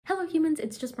humans,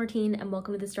 it's just Martine, and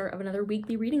welcome to the start of another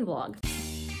weekly reading vlog.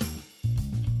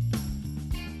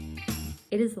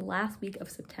 It is the last week of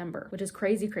September, which is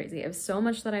crazy. I have so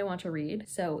much that I want to read.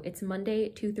 So it's Monday,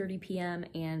 2:30 p.m.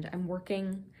 and I'm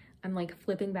working. I'm like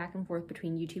flipping back and forth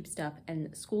between YouTube stuff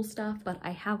and school stuff, but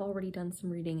I have already done some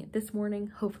reading this morning.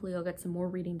 Hopefully I'll get some more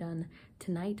reading done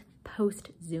tonight post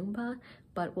Zumba,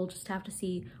 but we'll just have to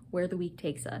see where the week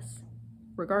takes us.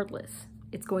 Regardless,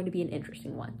 it's going to be an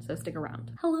interesting one, so stick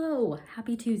around. Hello,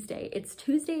 happy Tuesday. It's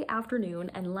Tuesday afternoon,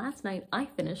 and last night I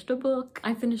finished a book.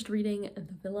 I finished reading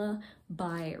The Villa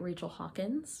by Rachel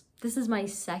Hawkins. This is my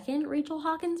second Rachel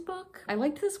Hawkins book. I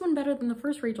liked this one better than the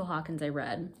first Rachel Hawkins I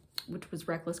read, which was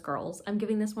Reckless Girls. I'm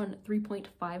giving this one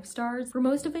 3.5 stars. For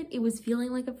most of it, it was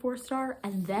feeling like a 4-star,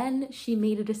 and then she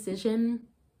made a decision,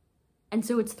 and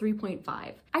so it's 3.5.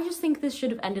 I just think this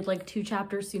should have ended like 2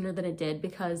 chapters sooner than it did,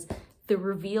 because the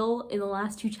reveal in the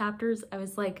last 2 chapters, I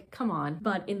was like, come on.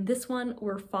 But in this one,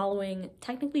 we're following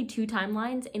technically 2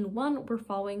 timelines. In one, we're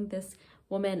following this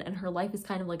woman and her life is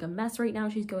kind of like a mess right now.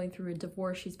 She's going through a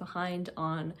divorce. She's behind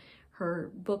on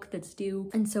her book that's due.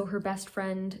 And so her best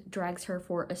friend drags her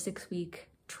for a 6-week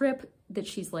trip that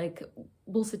she's like,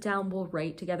 we'll sit down, we'll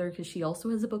write together, because she also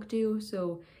has a book due.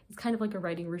 So it's kind of like a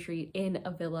writing retreat in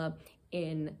a villa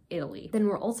in Italy. Then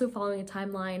we're also following a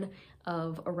timeline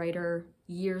of a writer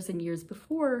years and years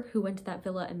before who went to that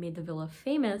villa and made the villa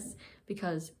famous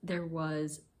because there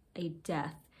was a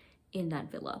death in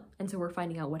that villa. And so we're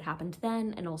finding out what happened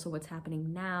then and also what's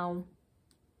happening now.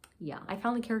 Yeah, I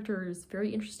found the characters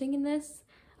very interesting in this.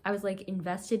 I was like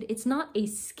invested. It's not a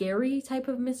scary type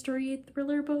of mystery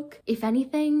thriller book. If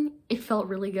anything, it felt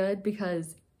really good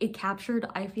because it captured,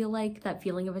 I feel like, that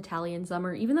feeling of Italian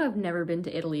summer, even though I've never been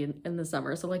to Italy in the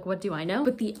summer, so like, what do I know?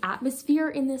 But the atmosphere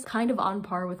in this kind of on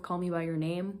par with Call Me By Your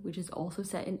Name, which is also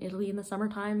set in Italy in the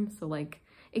summertime, so like,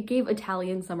 it gave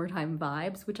Italian summertime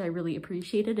vibes, which I really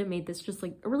appreciated and made this just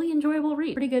like a really enjoyable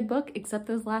read. Pretty good book, except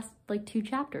those last like 2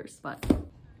 chapters, but.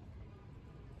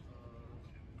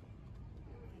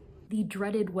 The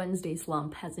dreaded Wednesday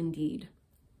slump has indeed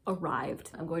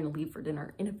arrived. I'm going to leave for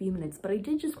dinner in a few minutes, but I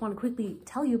did just want to quickly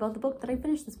tell you about the book that I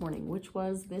finished this morning, which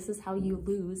was This Is How You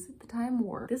Lose the Time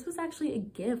War. This was actually a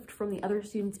gift from the other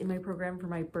students in my program for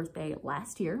my birthday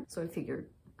last year, so I figured,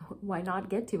 why not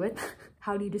get to it?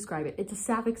 How do you describe it? It's a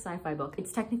sapphic sci-fi book.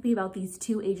 It's technically about these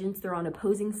 2 agents. They're on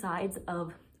opposing sides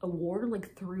of a war,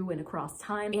 like through and across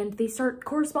time, and they start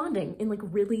corresponding in like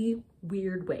really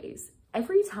weird ways.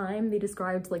 Every time they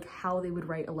described like how they would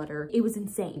write a letter, it was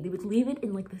insane. They would leave it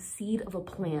in like the seed of a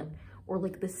plant or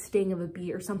like the sting of a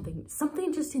bee or something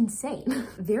just insane.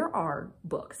 There are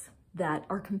books that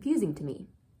are confusing to me,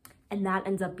 and that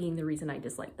ends up being the reason I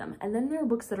dislike them. And then there are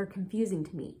books that are confusing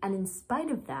to me, and in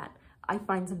spite of that, I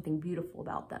find something beautiful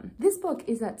about them. This book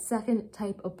is that second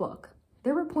type of book.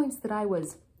 There were points that I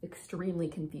was extremely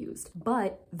confused,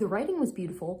 but the writing was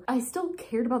beautiful. I still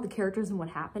cared about the characters and what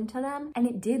happened to them, and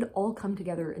it did all come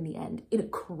together in the end in a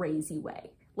crazy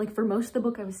way. Like for most of the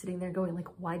book, I was sitting there going like,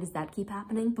 why does that keep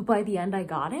happening? But by the end, I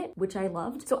got it, which I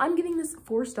loved. So I'm giving this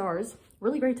 4 stars.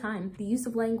 Really great time. The use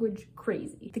of language,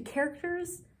 crazy. The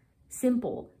characters,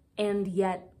 simple, and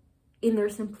yet in their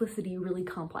simplicity, really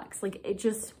complex. Like it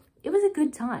was a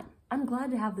good time. I'm glad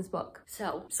to have this book.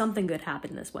 So something good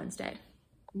happened this Wednesday.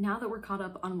 Now that we're caught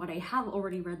up on what I have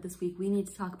already read this week, we need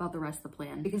to talk about the rest of the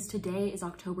plan, because today is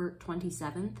October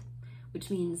 27th, which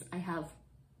means I have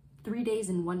 3 days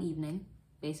and 1 evening,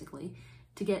 basically,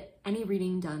 to get any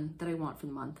reading done that I want for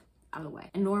the month out of the way.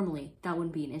 And normally that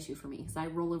wouldn't be an issue for me because I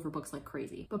roll over books like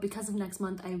crazy. But because of next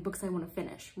month, I have books I want to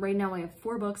finish. Right now I have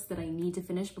 4 books that I need to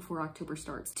finish before October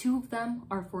starts. 2 of them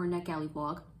are for a NetGalley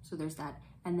vlog, so there's that.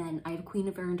 And then I have Queen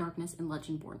of Air and Darkness and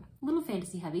Legendborn. A little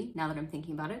fantasy heavy now that I'm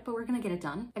thinking about it, but we're gonna get it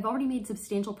done. I've already made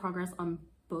substantial progress on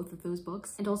both of those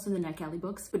books and also the NetGalley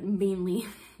books, but mainly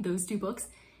those 2 books.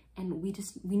 And we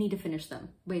need to finish them.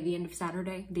 By the end of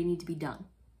Saturday, they need to be done.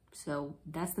 So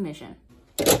that's the mission.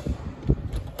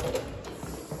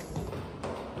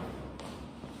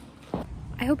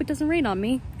 I hope it doesn't rain on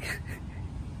me.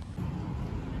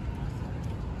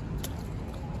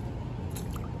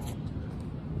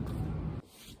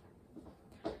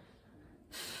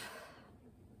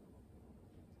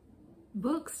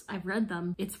 Books, I've read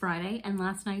them. It's Friday, and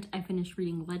last night I finished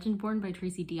reading Legendborn by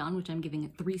Tracy Deonn, which I'm giving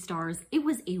it 3 stars. It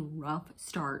was a rough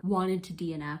start. Wanted to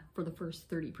DNF for the first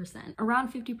 30%.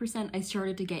 Around 50%, I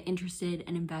started to get interested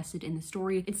and invested in the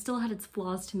story. It still had its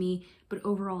flaws to me, but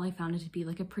overall I found it to be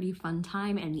like a pretty fun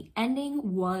time, and the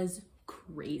ending was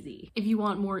crazy. If you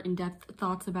want more in-depth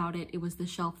thoughts about it, it was the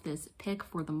Shelf This pick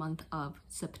for the month of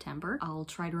September. I'll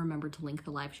try to remember to link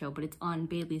the live show, but it's on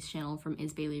Bailey's channel from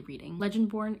Is Bailey Reading.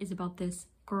 Legendborn is about this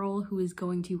girl who is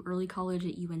going to early college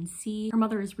at UNC. Her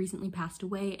mother has recently passed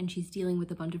away and she's dealing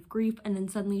with a bunch of grief, and then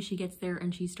suddenly she gets there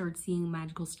and she starts seeing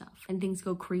magical stuff and things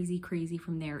go crazy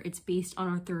from there. It's based on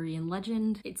Arthurian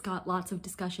legend. It's got lots of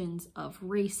discussions of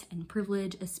race and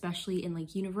privilege, especially in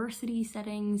like university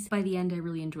settings. By the end, I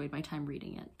really enjoyed my time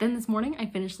reading it. Then this morning I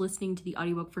finished listening to the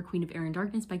audiobook for Queen of Air and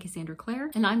Darkness by Cassandra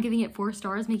Clare, and I'm giving it 4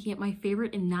 stars, making it my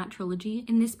favorite in that trilogy.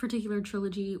 In this particular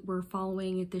trilogy, we're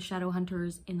following the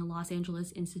Shadowhunters in the Los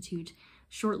Angeles Institute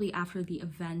shortly after the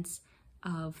events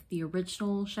of the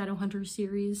original Shadowhunters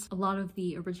series. A lot of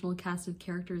the original cast of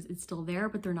characters is still there,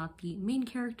 but they're not the main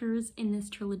characters in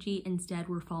this trilogy. Instead,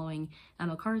 we're following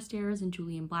Emma Carstairs and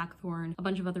Julian Blackthorne, a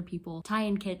bunch of other people. Ty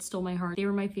and Kit stole my heart. They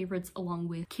were my favorites, along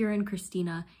with Kieran,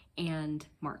 Christina, and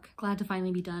Mark. Glad to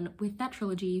finally be done with that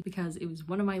trilogy because it was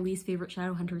one of my least favorite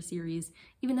Shadowhunters series,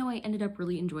 even though I ended up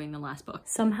really enjoying the last book.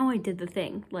 Somehow I did the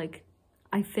thing, like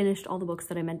I finished all the books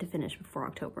that I meant to finish before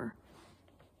October.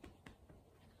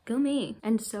 Go me.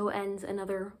 And so ends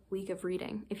another week of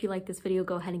reading. If you like this video,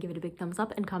 go ahead and give it a big thumbs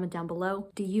up and comment down below.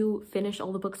 Do you finish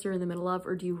all the books you're in the middle of,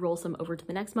 or do you roll some over to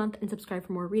the next month? And subscribe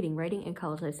for more reading, writing, and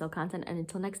college lifestyle content. And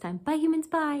until next time, bye humans,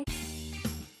 bye!